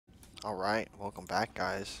Alright, welcome back,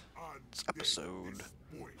 guys. It's episode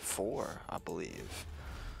 4, I believe.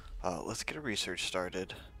 Let's get a research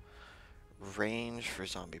started. Range for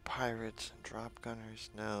zombie pirates, drop gunners,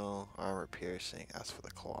 no. Armor piercing, that's for the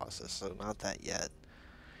Colossus, so not that yet.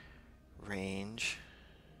 Range.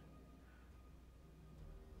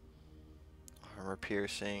 Armor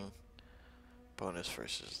piercing. Bonus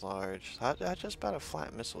versus large. That's just about a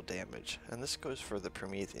flat missile damage. And this goes for the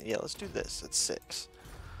Promethean. Yeah, let's do this. It's 6.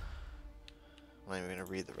 I'm not even going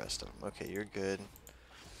to read the rest of them. Okay, you're good.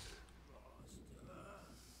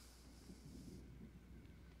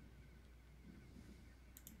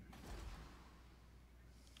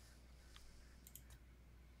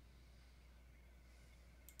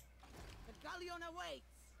 The galleon awaits.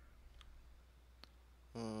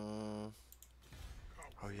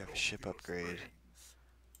 Oh, you have a ship upgrade.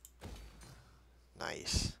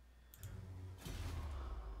 Nice.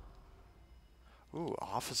 Ooh,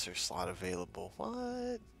 officer slot available.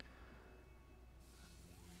 What?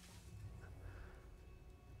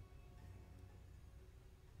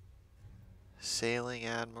 Sailing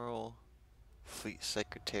Admiral, Fleet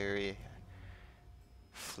Secretary,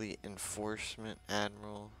 Fleet Enforcement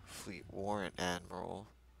Admiral, Fleet Warrant Admiral.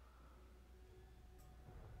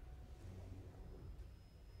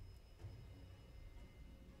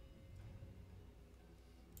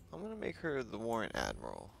 I'm gonna make her the Warrant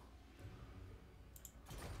Admiral.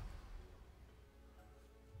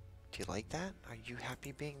 Do you like that? Are you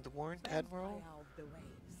happy being the Warrant Admiral?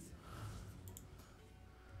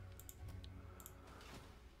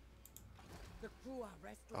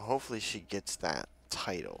 Hopefully she gets that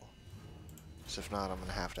title. So if not, I'm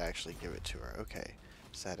gonna have to actually give it to her. Okay.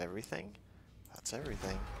 Is that everything? That's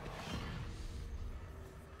everything.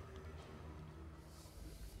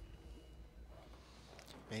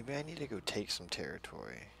 Maybe I need to go take some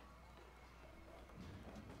territory.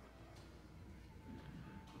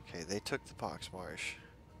 Okay, they took the Poxmarsh.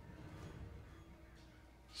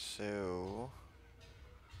 So...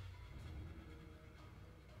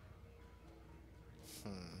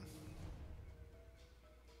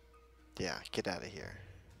 Yeah, get out of here.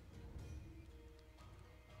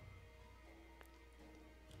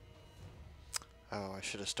 Oh, I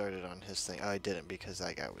should have started on his thing. Oh, I didn't because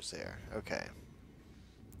that guy was there. Okay.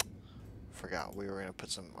 Forgot we were gonna put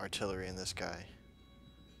some artillery in this guy.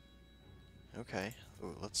 Okay.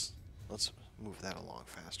 Ooh, let's move that along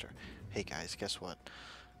faster. Hey guys, guess what?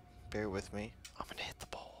 Bear with me. I'm gonna hit the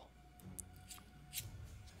pole.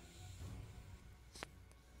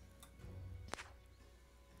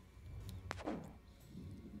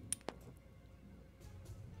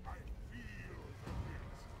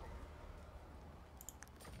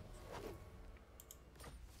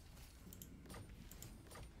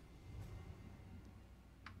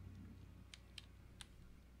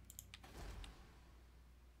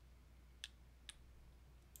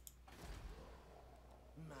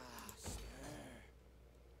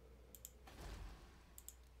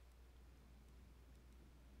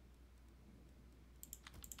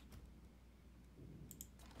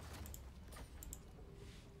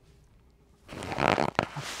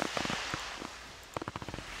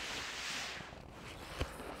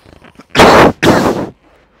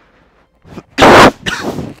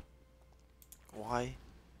 Why?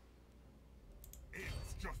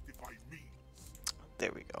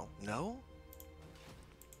 There we go. No?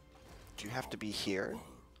 Do you have to be here?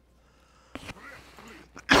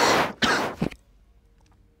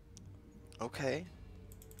 Okay.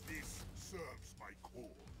 This serves my cause.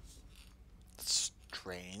 That's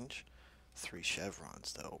strange. 3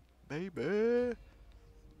 chevrons though. Baby.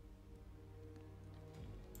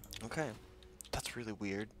 Okay. That's really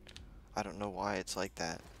weird. I don't know why it's like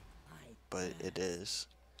that, but it is.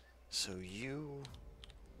 So you...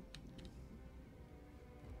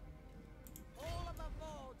 All of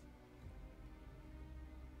aboard.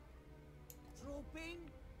 Trooping.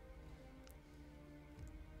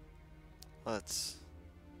 Let's...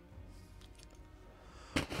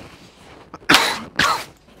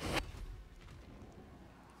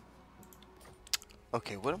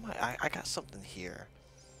 Okay, what am I got something here.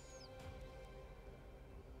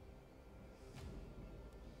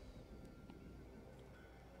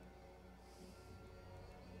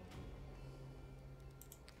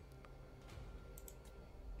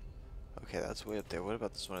 Okay, that's way up there. What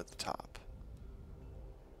about this one at the top?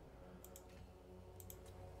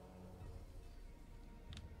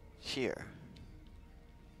 Here.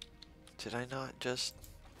 Did I not just...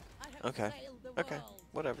 Okay. Okay.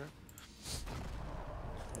 Whatever.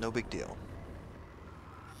 No big deal.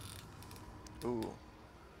 Ooh.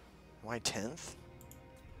 Am I 10th?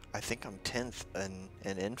 I think I'm 10th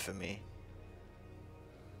in infamy.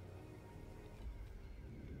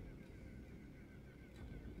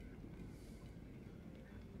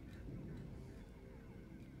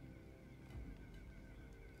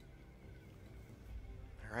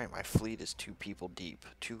 Alright, my fleet is 2 people deep.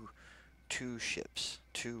 Two ships.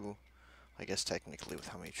 I guess technically with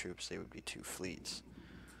how many troops they would be 2 fleets.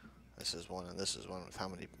 This is one and this is one with how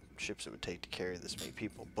many ships it would take to carry this many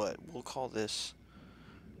people. But we'll call this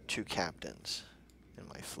 2 captains in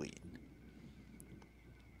my fleet.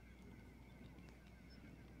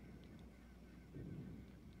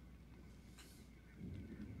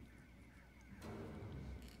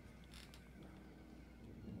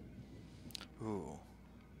 Ooh.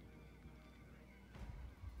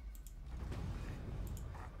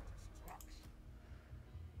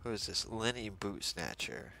 Who is this? Lenny Boot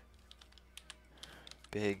Snatcher.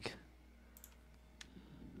 Big.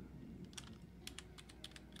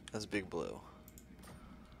 That's Big Blue.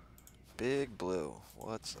 Big Blue.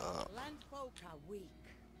 What's up? Landfolk are weak.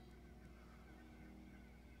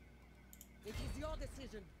 It is your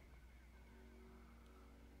decision.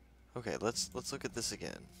 Okay, let's look at this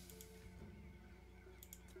again.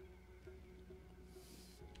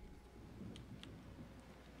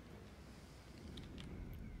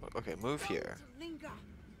 Okay, move here. Don't linger.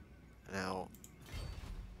 Now.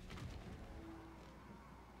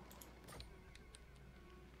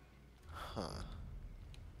 Huh.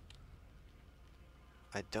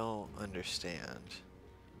 I don't understand.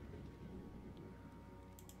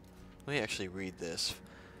 Let me actually read this.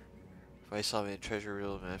 If I solve a treasure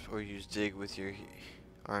riddle map or use dig with your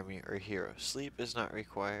army or hero. Sleep is not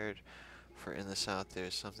required, for in the south there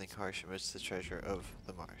is something harsh amidst the treasure of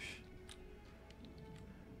the marsh.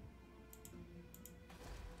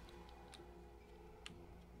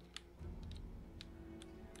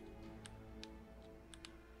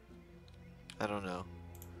 I don't know.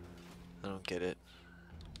 I don't get it.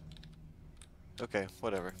 Okay,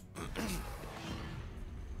 whatever.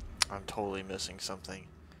 I'm totally missing something.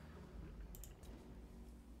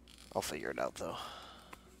 I'll figure it out though.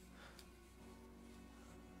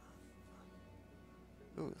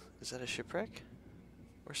 Ooh, is that a shipwreck?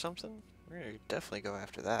 Or something? We're gonna definitely go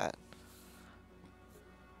after that.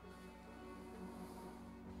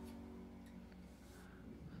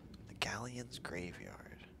 The Galleon's Graveyard.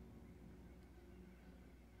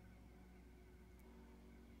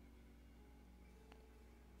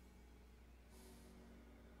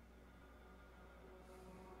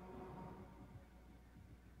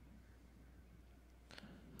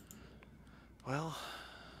 Well,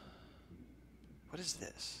 what is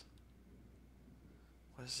this?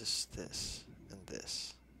 What is this, and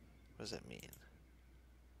this? What does that mean?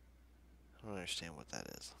 I don't understand what that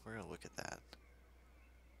is. We're gonna look at that.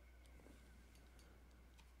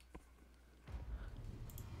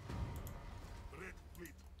 Red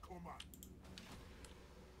Fleet Command.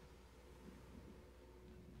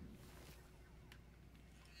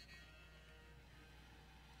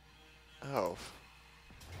 Oh.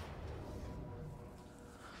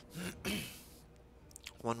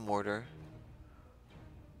 One mortar.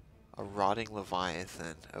 A rotting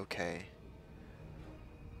leviathan. Okay.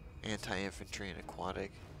 Anti-infantry and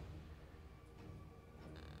aquatic.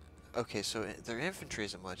 Okay, so their infantry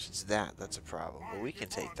isn't much. It's that's a problem. But we can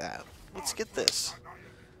take that. Let's get this.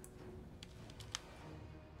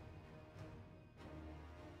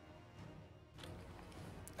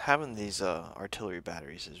 Having these artillery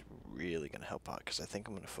batteries is really going to help out, because I think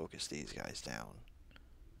I'm going to focus these guys down.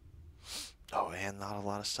 Oh, and not a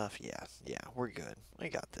lot of stuff? Yeah, we're good. I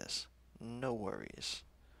got this. No worries.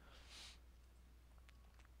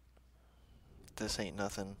 This ain't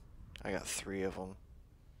nothing. I got 3 of them.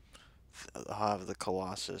 I'll have the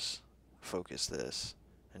Colossus focus this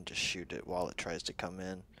and just shoot it while it tries to come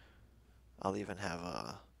in. I'll even have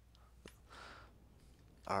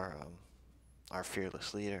our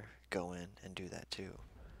fearless leader go in and do that too.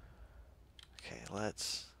 Okay,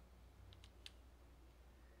 let's.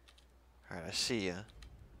 Alright, I see ya.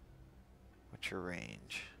 What's your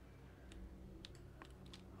range?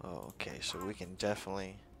 Oh, okay, so we can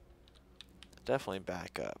definitely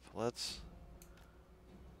back up. Let's,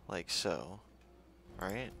 like so,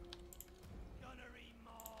 right?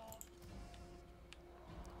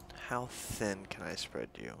 How thin can I spread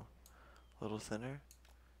you? A little thinner?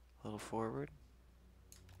 A little forward?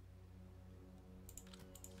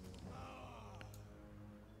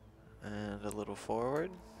 And a little forward?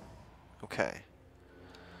 Okay.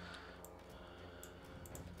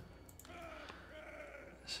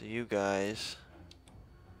 So you guys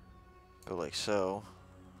go like so.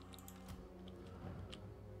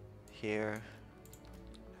 Here.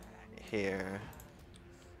 here,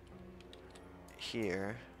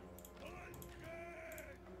 here.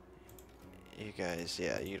 You guys,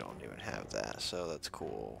 yeah, you don't even have that, so that's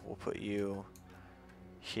cool. We'll put you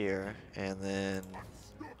here, and then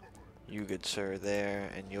you, good sir,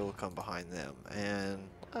 there, and you'll come behind them. And,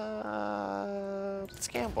 let's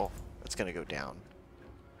gamble. It's gonna go down.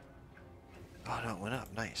 Oh no, it went up.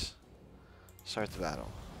 Nice. Start the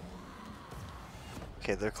battle.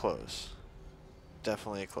 Okay, they're close.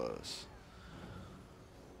 Definitely close.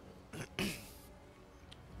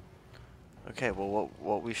 Okay, well,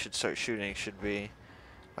 what we should start shooting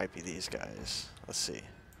might be these guys. Let's see.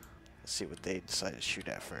 Let's see what they decide to shoot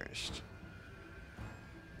at first.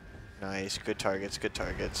 Nice, good targets, good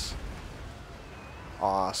targets.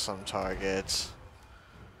 Awesome targets.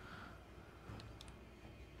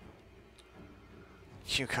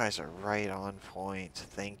 You guys are right on point.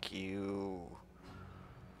 Thank you.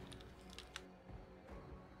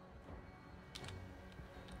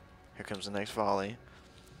 Here comes the next volley.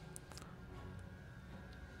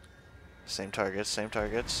 Same targets, same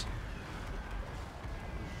targets.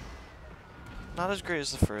 Not as great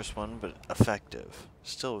as the first one, but effective.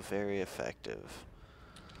 Still very effective.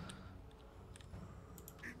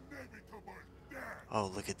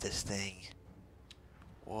 Oh, look at this thing.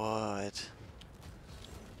 What?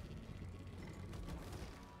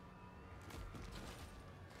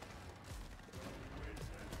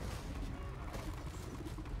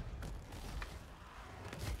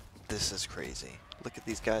 This is crazy. Look at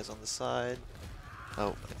these guys on the side.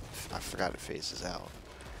 Oh, I forgot it phases out.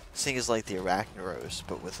 This thing is like the Arachneros,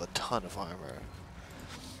 but with a ton of armor.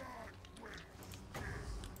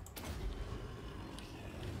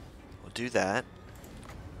 We'll do that.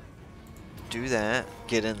 Do that.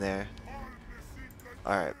 Get in there.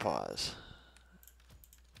 Alright, pause.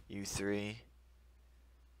 You three.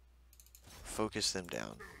 Focus them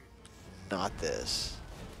down. Not this.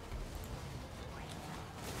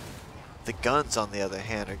 The guns, on the other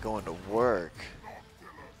hand, are going to work.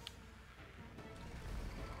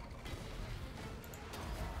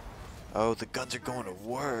 Oh, the guns are going to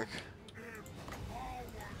work.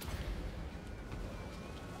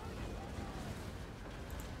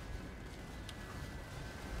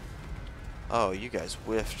 Oh, you guys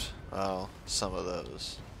whiffed. Oh, some of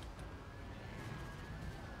those.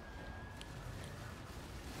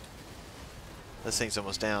 This thing's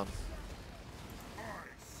almost down.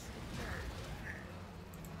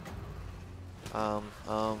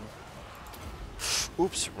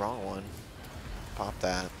 Oops, wrong one. Pop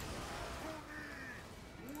that.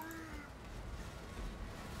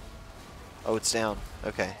 Oh, it's down.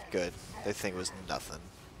 Okay, good. That thing was nothing.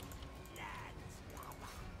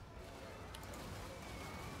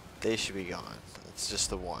 They should be gone. It's just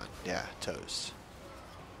the one. Yeah, toast.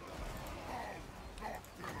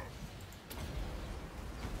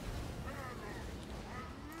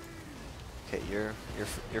 Okay,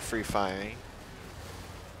 you're free firing.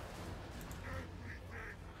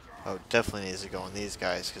 Oh, definitely needs to go on these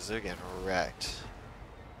guys because they're getting wrecked.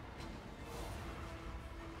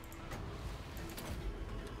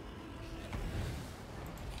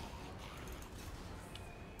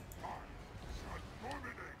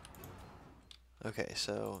 Okay,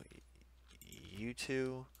 so you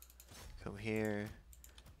two come here.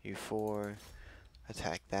 You four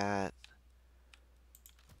attack that.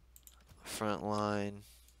 Front line.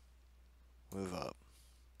 Move up.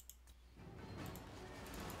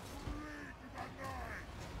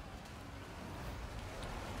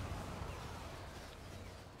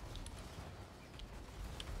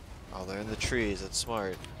 Oh, they're in the trees. That's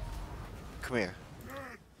smart. Come here.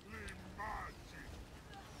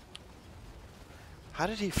 How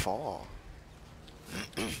did he fall?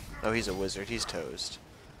 Oh, he's a wizard. He's toast.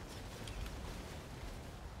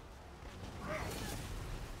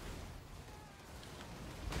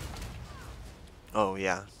 Oh,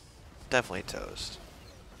 yeah. Definitely toast.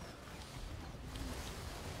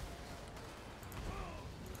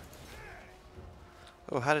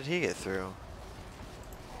 Oh, how did he get through?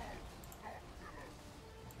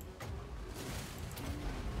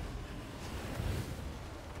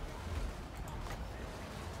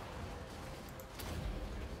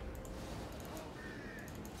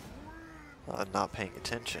 Not paying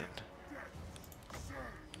attention.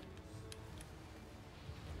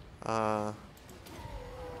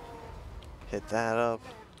 Hit that up.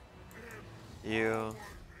 You.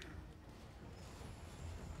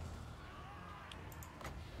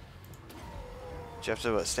 Did you have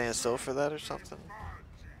to, what, stand still for that or something?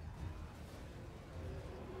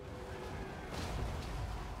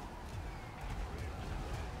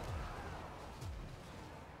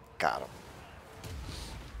 Got him.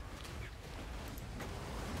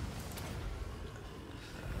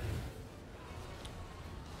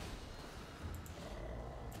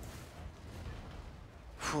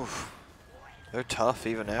 Whew. They're tough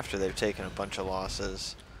even after they've taken a bunch of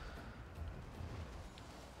losses.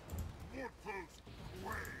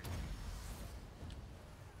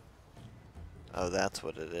 Oh, that's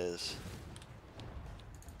what it is.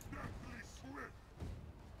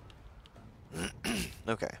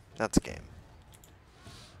 Okay, that's a game.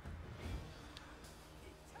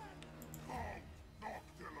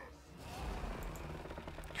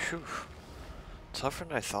 Phew. Tougher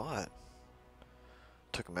than I thought.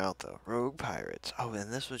 Took him out though. Rogue pirates. Oh,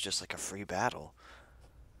 and this was just like a free battle.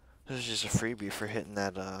 This was just a freebie for hitting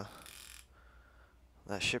that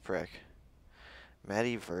that shipwreck.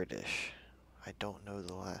 Maddie Verdish. I don't know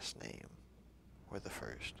the last name. Or the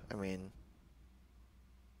first. I mean,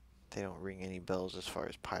 they don't ring any bells as far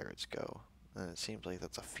as pirates go. And it seems like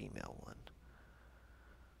that's a female one.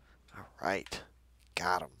 Alright.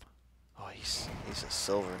 Got him. Oh, he's a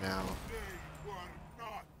silver now.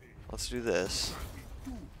 Let's do this.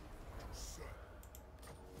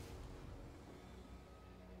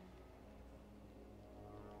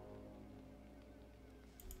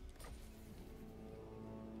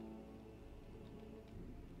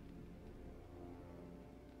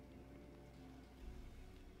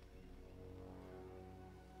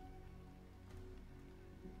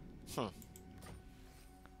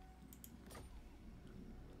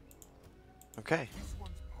 Okay.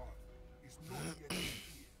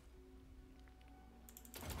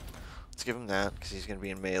 Let's give him that, because he's going to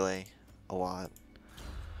be in melee a lot.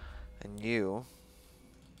 And you,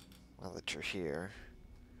 now that you're here,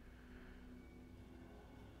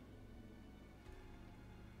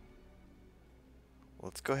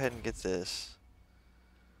 let's go ahead and get this.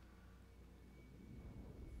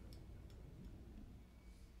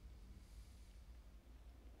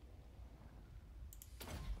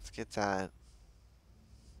 Let's get that.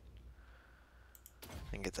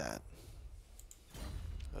 And get that.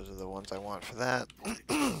 Those are the ones I want for that.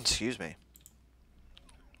 Excuse me.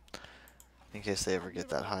 In case they ever get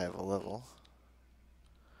that high of a level.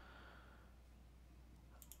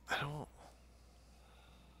 I don't...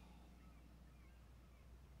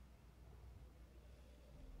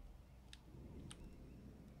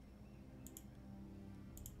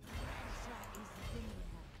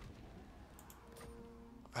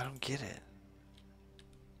 I don't get it.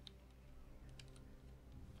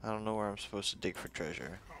 I don't know where I'm supposed to dig for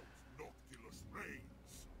treasure.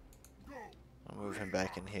 I'll move him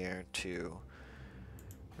back in here to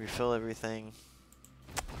refill everything.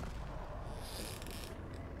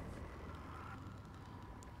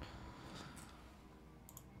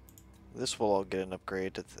 This will all get an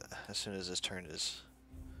upgrade as soon as this turn is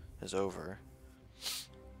over.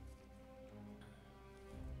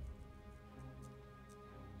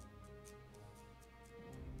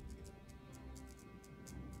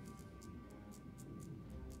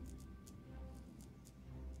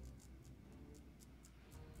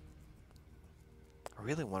 I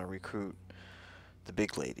really want to recruit the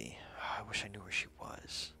big lady. I wish I knew where she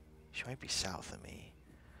was. She might be south of me.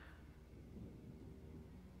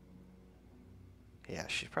 Yeah,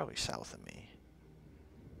 she's probably south of me.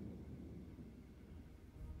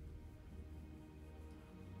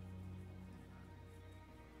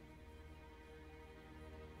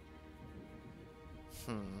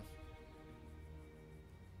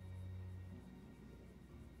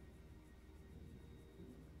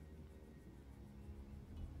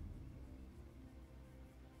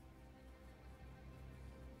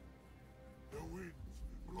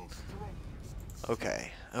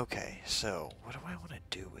 Okay, so what do I want to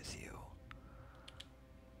do with you?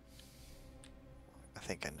 I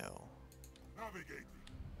think I know. I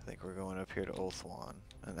think we're going up here to Ulthuan.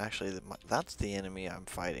 And actually, that's the enemy I'm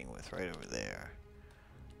fighting with right over there.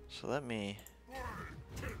 So let me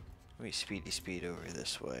speed over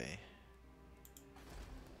this way.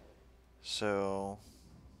 So...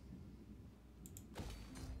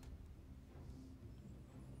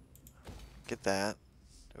 get that.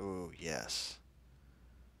 Ooh, yes.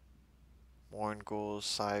 Morn ghouls,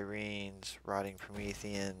 sirens, rotting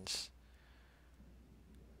Prometheans.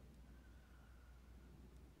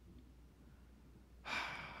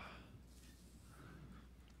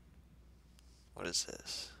 What is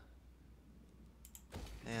this?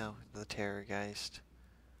 Yeah, the Terrorgeist.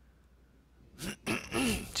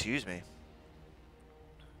 Excuse me.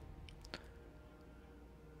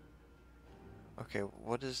 Okay,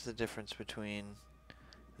 what is the difference between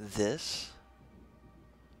this?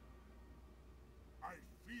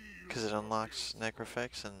 Because it unlocks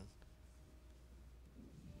Necrofex and...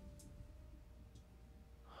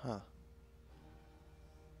 Huh.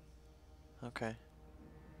 Okay.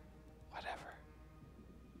 Whatever.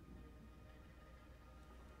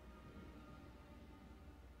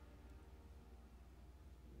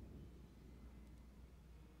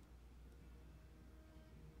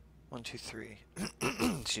 1, 2, 3.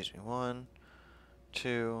 Excuse me. 1,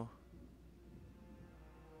 2.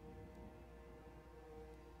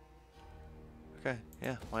 Okay,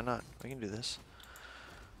 yeah, why not? We can do this.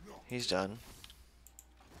 He's done.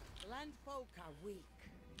 Land folk are weak.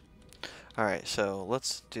 Alright, so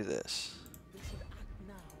let's do this. We should act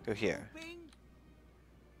now. Go here. Hoping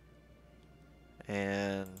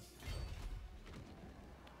And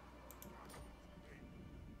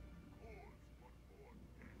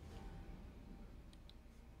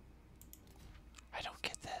I don't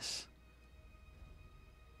get this.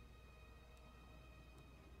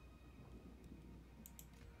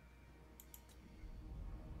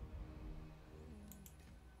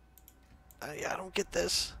 I don't get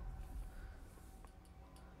this.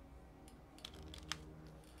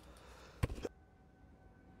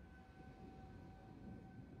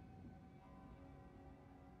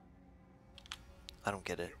 I don't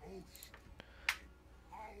get it.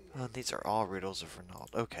 Oh, these are all riddles of Renault.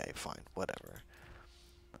 Okay, fine, whatever.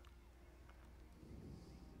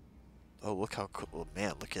 Oh, look how cool,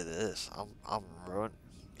 man! Look at this. I'm ruined.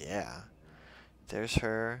 Yeah, there's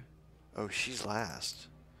her. Oh, she's last.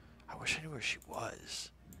 I wish I knew where she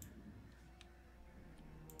was.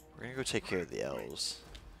 We're gonna go take care of the elves.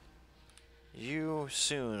 You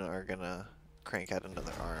soon are gonna crank out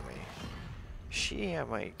another army. I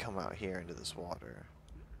might come out here into this water.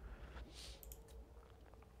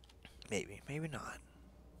 Maybe, maybe not.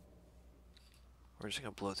 We're just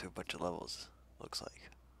gonna blow through a bunch of levels, looks like.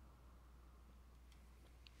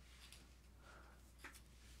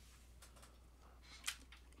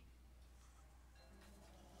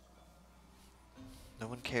 No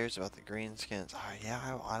one cares about the greenskins. Ah,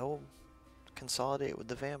 yeah, I will consolidate with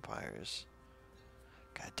the vampires.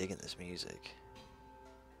 God, digging this music.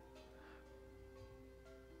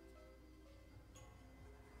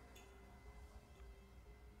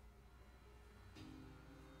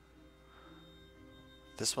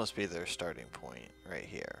 This must be their starting point right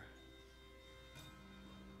here.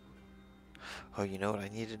 Oh, you know what I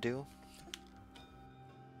need to do?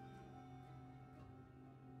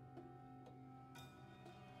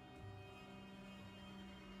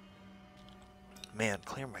 Man,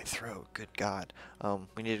 clear my throat. Good God.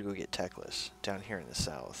 We need to go get Teclis down here in the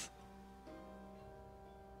south.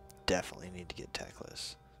 Definitely need to get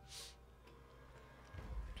Teclis.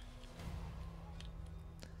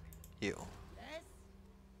 You. yes.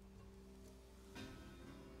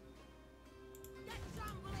 Get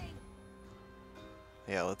shambling.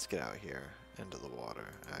 Yeah, let's get out here into the water.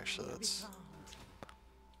 Actually, We'll be let's. found.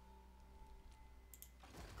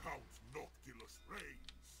 Count Noctilus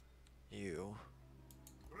reigns. You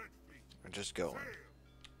Red fleet, are just going.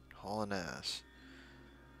 sail. Hauling ass.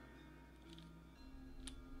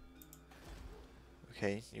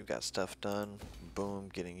 Okay, you got stuff done. Boom,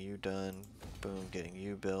 getting you done. Boom, getting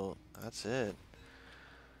you built. That's it.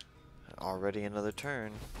 Already another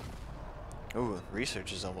turn. Ooh,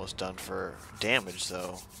 research is almost done for damage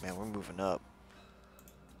though. Man, we're moving up.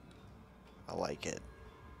 I like it.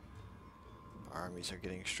 Our armies are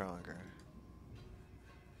getting stronger.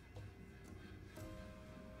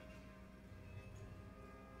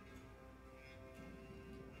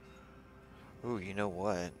 Ooh, you know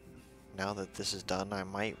what? Now that this is done, I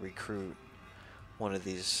might recruit one of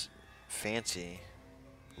these fancy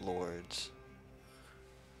lords.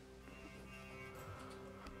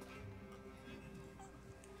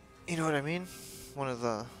 You know what I mean? One of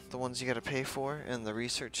the ones you gotta pay for in the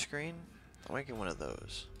research screen. I might get one of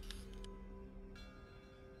those.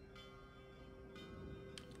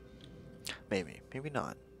 Maybe, maybe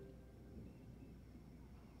not.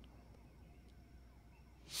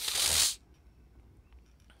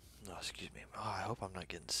 Oh, excuse me. Oh, I hope I'm not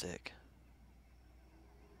getting sick.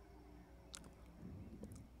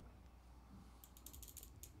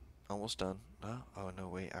 Almost done. Oh no,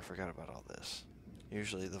 wait, I forgot about all this.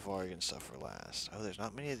 Usually the Vargan stuff are last. Oh, there's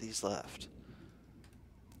not many of these left.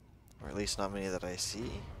 Or at least not many that I see.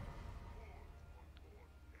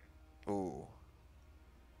 Ooh.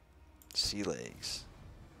 Sea legs.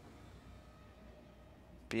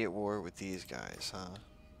 Be at war with these guys, huh?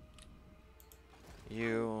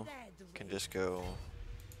 You can just go.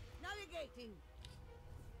 Navigating.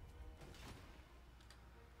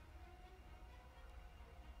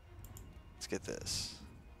 Let's get this.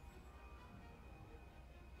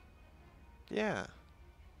 Yeah.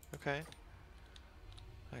 Okay.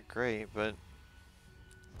 Not great, but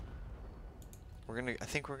I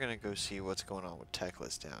think we're gonna go see what's going on with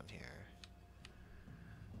Teclis down here.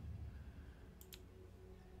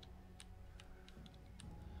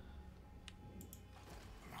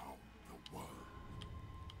 Around the world.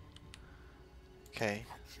 Okay.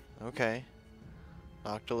 Okay.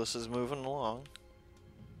 Noctilus is moving along.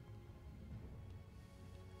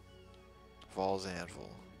 Val's Anvil.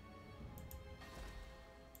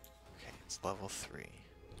 Okay, it's level 3.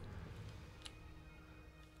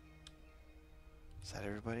 Is that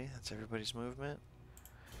everybody? That's everybody's movement?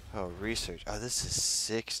 Oh, research. Oh, this is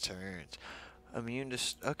 6 turns. Immune to...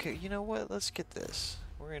 Okay, you know what? Let's get this.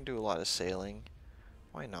 We're going to do a lot of sailing.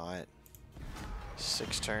 Why not?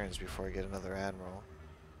 6 turns before I get another admiral.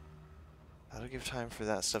 That'll give time for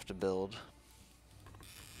that stuff to build.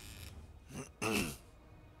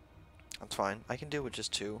 That's fine. I can deal with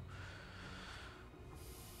just 2.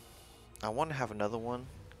 I want to have another one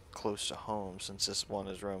close to home since this one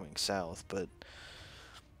is roaming south, but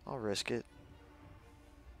I'll risk it.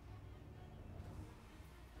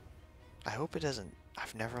 I hope it doesn't...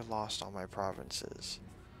 I've never lost all my provinces.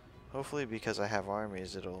 Hopefully because I have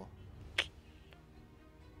armies it'll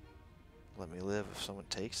let me live if someone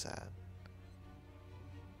takes that.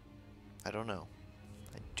 I don't know.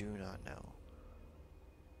 I do not know.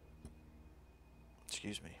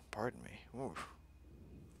 Excuse me. Pardon me. Oof.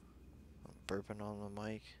 I'm burping on the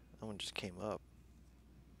mic. That one just came up.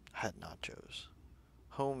 I had nachos.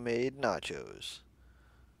 Homemade nachos.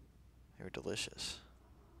 They were delicious.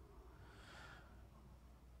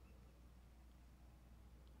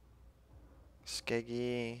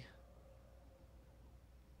 Skeggy.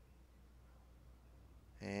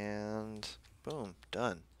 And boom,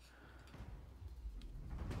 done.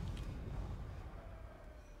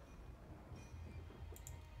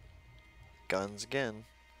 Guns again.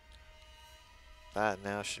 That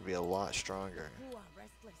now should be a lot stronger. You are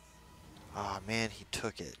restless. Ah, man, he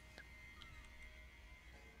took it.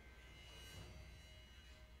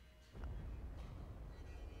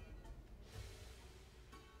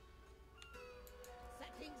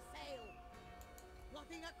 Setting sail.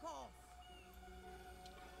 Plotting a course.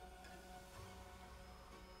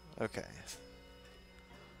 Okay.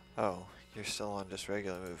 Oh, you're still on just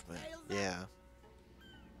regular movement. Yeah.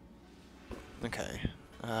 Okay.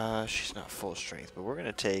 She's not full strength, but we're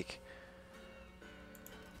gonna take...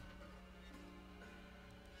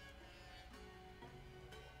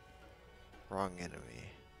 Wrong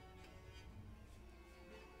enemy.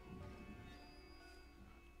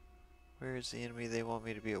 Where is the enemy they want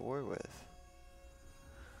me to be at war with?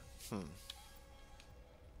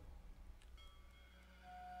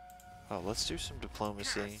 Oh, let's do some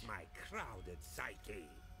diplomacy. Curse my crowded psyche.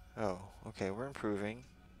 Oh, okay, we're improving.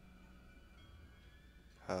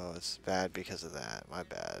 Oh, it's bad because of that. My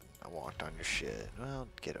bad. I walked on your shit. Well,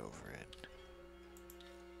 get over it.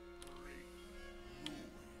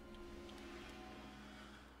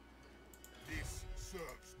 This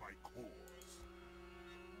serves my cause.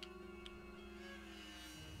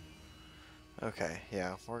 Okay,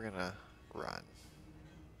 yeah, we're gonna run.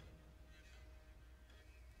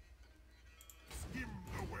 Skim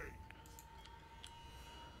the waves.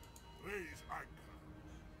 Raise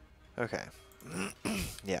anchor. Okay.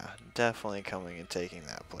 Yeah, definitely coming and taking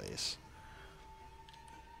that place.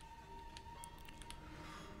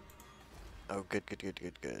 Oh, good, good, good,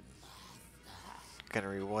 good, good.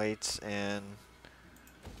 Gunnery whites and...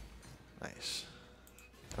 Nice.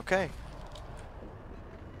 Okay.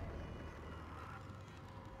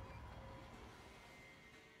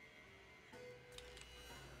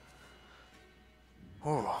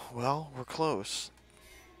 Oh, well, we're close.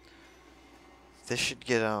 This should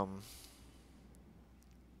get, I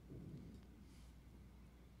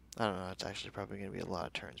don't know, it's actually probably going to be a lot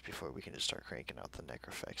of turns before we can just start cranking out the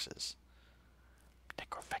Necrofexes.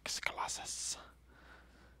 Necrofex Colossus.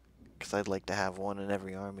 Because I'd like to have one in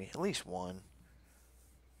every army. At least one.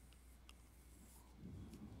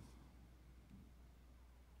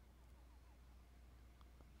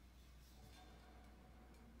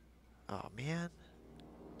 Oh, man.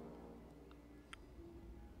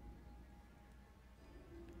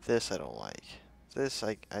 This I don't like. This,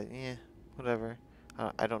 yeah, whatever.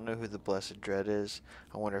 I don't know who the Blessed Dread is.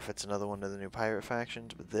 I wonder if it's another one of the new pirate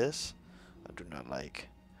factions, but this, I do not like.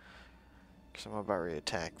 Because I'm about ready to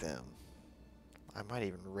attack them. I might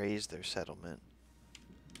even raise their settlement.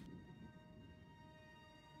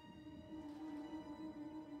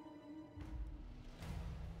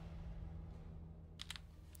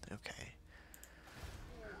 Okay.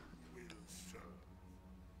 Will serve.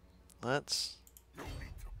 Let's... No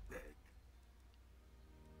need to beg.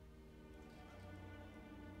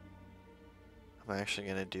 I'm actually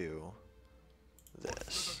going to do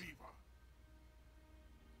this.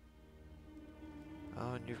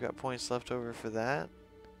 Oh, and you've got points left over for that?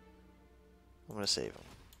 I'm going to save them.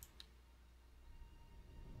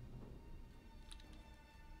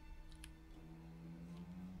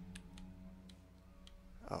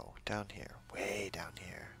 Oh, down here. Way down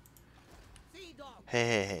here. Sea dog. Hey,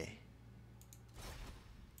 hey, hey.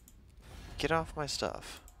 Get off my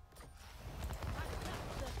stuff.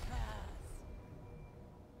 Accept the curse.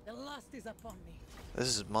 The lust is upon me. This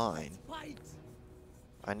is mine. Fight.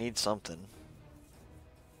 I need something.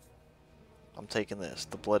 I'm taking this.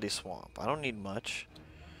 The Bloody Swamp. I don't need much.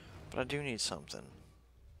 But I do need something.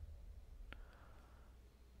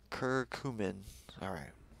 Curcumin.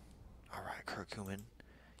 Alright. Alright, Curcumin.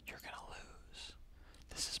 You're gonna lose.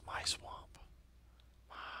 This is my swamp.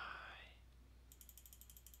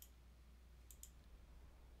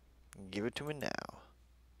 Give it to me now.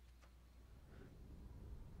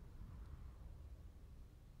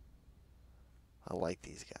 I like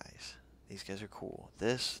these guys. These guys are cool.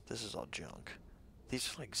 This is all junk.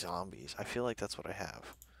 These are like zombies. I feel like that's what I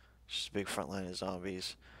have. Just a big front line of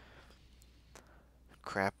zombies.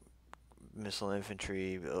 Crap missile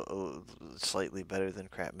infantry, slightly better than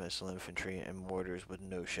crap missile infantry, and mortars with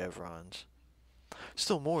no chevrons.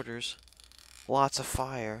 Still mortars. Lots of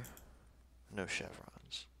fire. No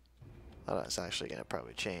chevrons. Oh, that's actually going to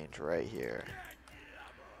probably change right here.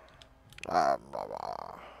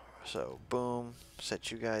 So, boom.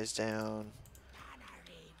 Set you guys down.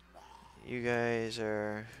 You guys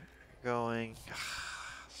are going.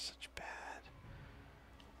 Such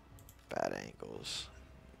bad angles.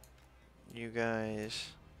 You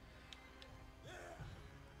guys.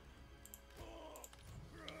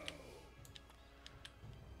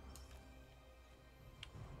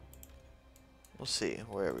 We'll see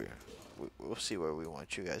where we'll see where we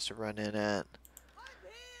want you guys to run in at.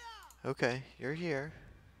 Okay, you're here.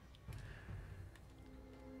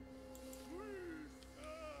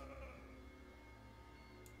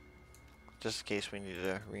 Just in case we need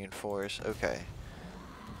to reinforce. Okay.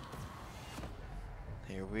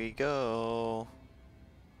 Here we go.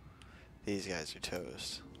 These guys are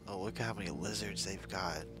toast. Oh, look at how many lizards they've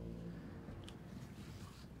got.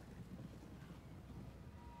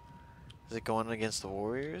 Is it going against the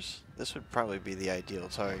warriors? This would probably be the ideal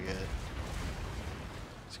target.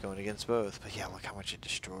 It's going against both. But yeah, look how much it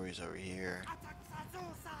destroys over here.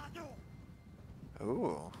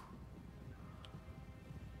 Ooh.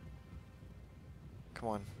 Come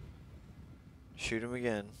on. Shoot him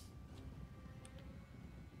again.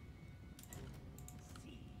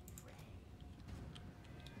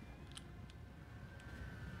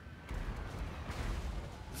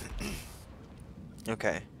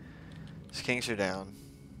 Okay. His kings are down.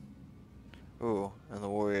 Ooh, and the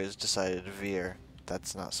warriors decided to veer.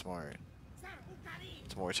 That's not smart.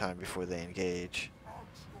 It's more time before they engage.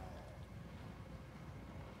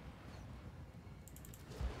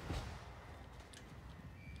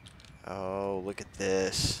 Oh, look at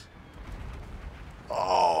this.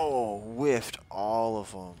 Oh, whiffed all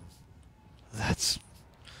of them. That's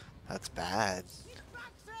bad.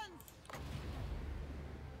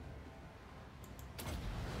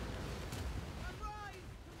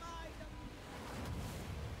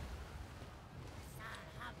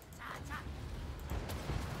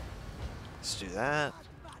 Let's do that.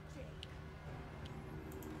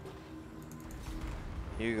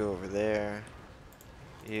 You go over there.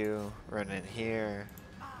 You run in here.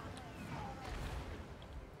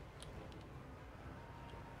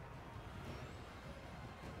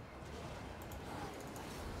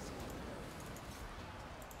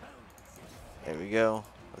 There we go.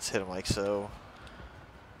 Let's hit him like so.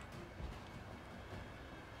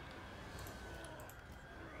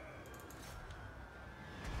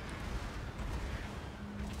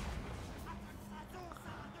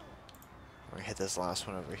 We're gonna hit this last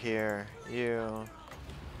one over here. You.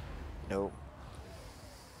 Nope.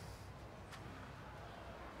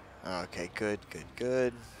 Okay, good, good,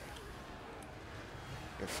 good.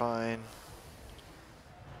 You're fine.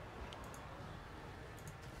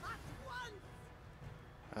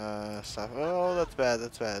 Stop. Oh, that's bad,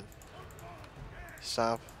 that's bad.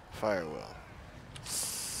 Stop. Fire will.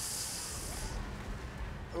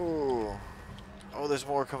 Ooh. Oh, there's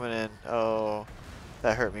more coming in. Oh,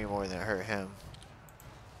 that hurt me more than it hurt him.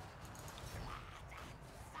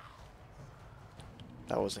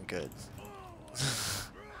 That wasn't good.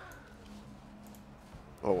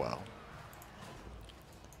 Oh well.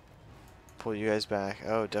 Pull you guys back.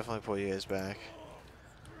 Oh, definitely pull you guys back.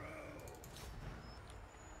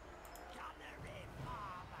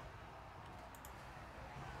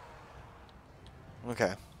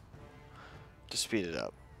 Okay. Just speed it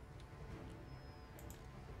up.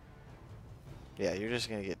 Yeah, you're just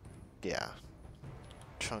gonna get, yeah,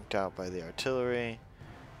 chunked out by the artillery.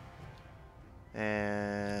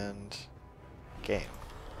 And game.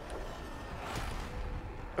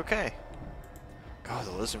 Okay. God,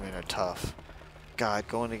 the lizardmen are tough. God,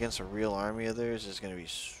 going against a real army of theirs is going to be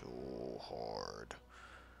so hard.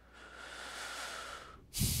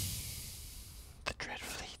 The Dread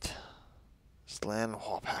Fleet.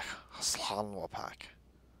 Slanwapak. Slanwapak.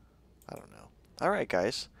 I don't know. Alright,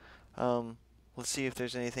 guys. Let's see if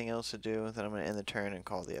there's anything else to do. Then I'm going to end the turn and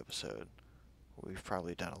call the episode. We've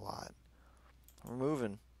probably done a lot. We're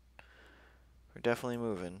moving. We're definitely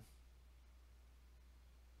moving.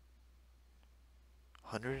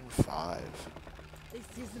 105. This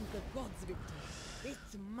isn't the gods' victory.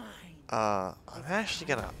 It's mine. I'm actually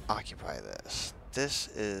gonna occupy this. This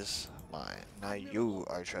is mine. Now you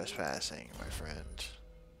are trespassing, my friend.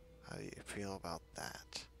 How do you feel about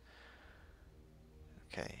that?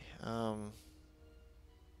 Okay,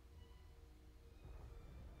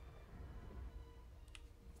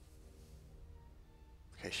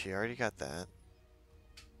 okay, she already got that.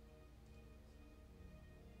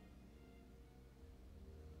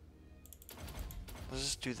 Let's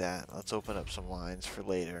just do that. Let's open up some lines for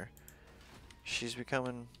later. She's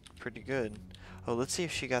becoming pretty good. Oh, let's see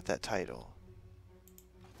if she got that title.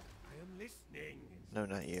 I am listening. No,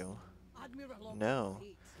 not you. Admiral of No. the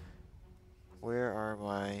Fleet. Where are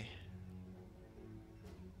my...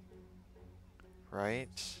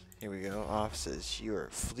 Right? Here we go. Offices. You are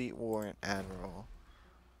Fleet Warrant Admiral.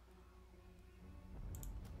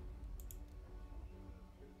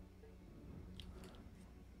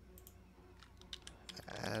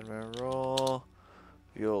 Admiral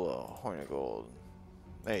Viola Hornigold.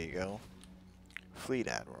 There you go. Fleet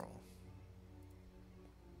Admiral.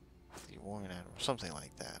 Fleet Warrant Admiral. Something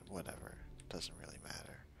like that. Whatever. Doesn't really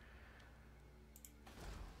matter.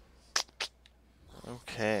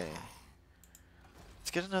 Okay.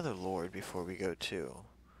 Let's get another Lord before we go too.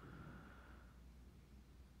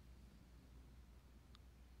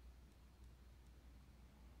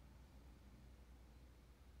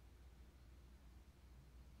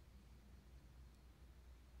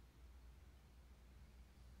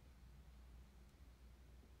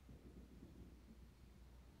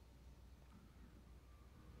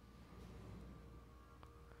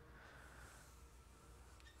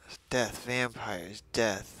 Death, vampires,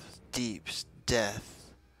 death, deeps, death.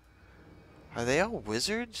 Are they all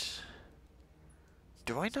wizards?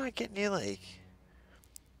 Do I not get any, like,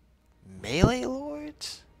 melee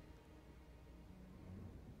lords?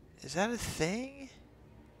 Is that a thing?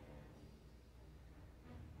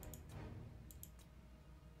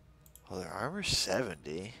 Oh, their armor's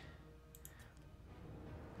 70.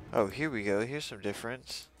 Oh, here we go. Here's some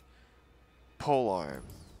difference. Polearm.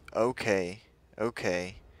 Okay.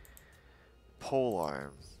 Okay.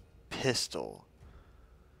 Polearm. Pistol.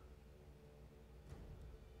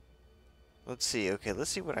 Let's see. Okay,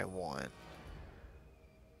 let's see what I want.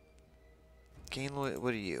 Gain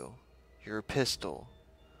what are you? You're a pistol.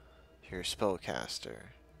 You're a spellcaster.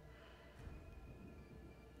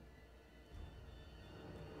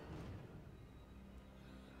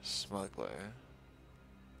 Smuggler.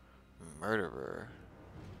 Murderer.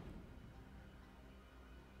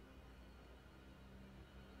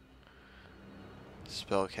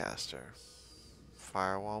 Spellcaster.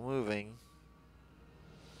 Firewall moving.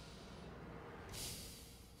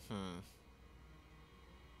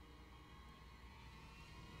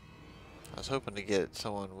 I was hoping to get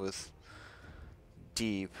someone with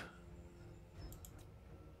deep.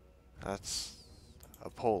 That's a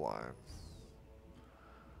polearm.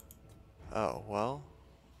 Oh, well.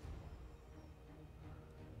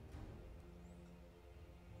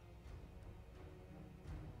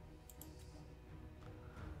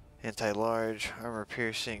 Anti-large,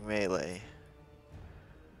 armor-piercing melee.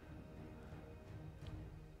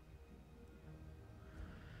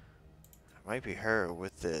 It might be her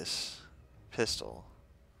with this pistol.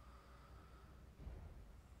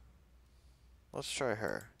 Let's try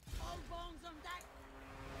her. All bones on deck.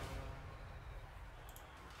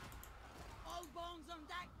 All bones on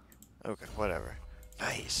deck. Okay, whatever.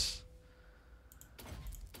 Nice.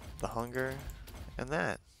 The hunger and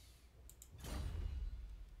that.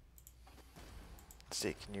 Let's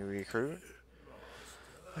see, can you recruit?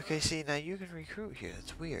 Okay, see, now you can recruit here.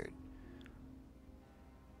 That's weird.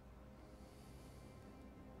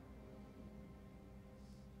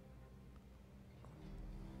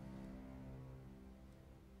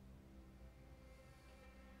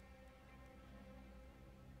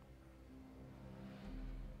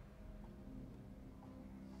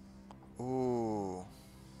 Ooh.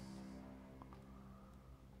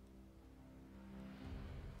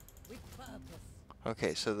 With purpose.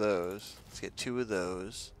 Okay, so those. Let's get 2 of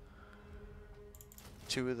those.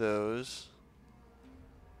 2 of those.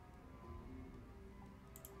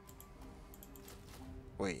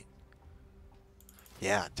 Wait.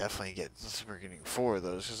 Yeah, definitely get. We're getting 4 of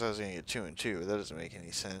those because I was gonna get 2 and 2. That doesn't make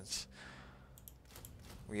any sense.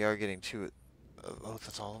 We are getting 2. Oh,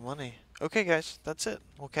 that's all the money. Okay, guys, that's it.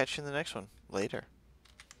 We'll catch you in the next one. Later.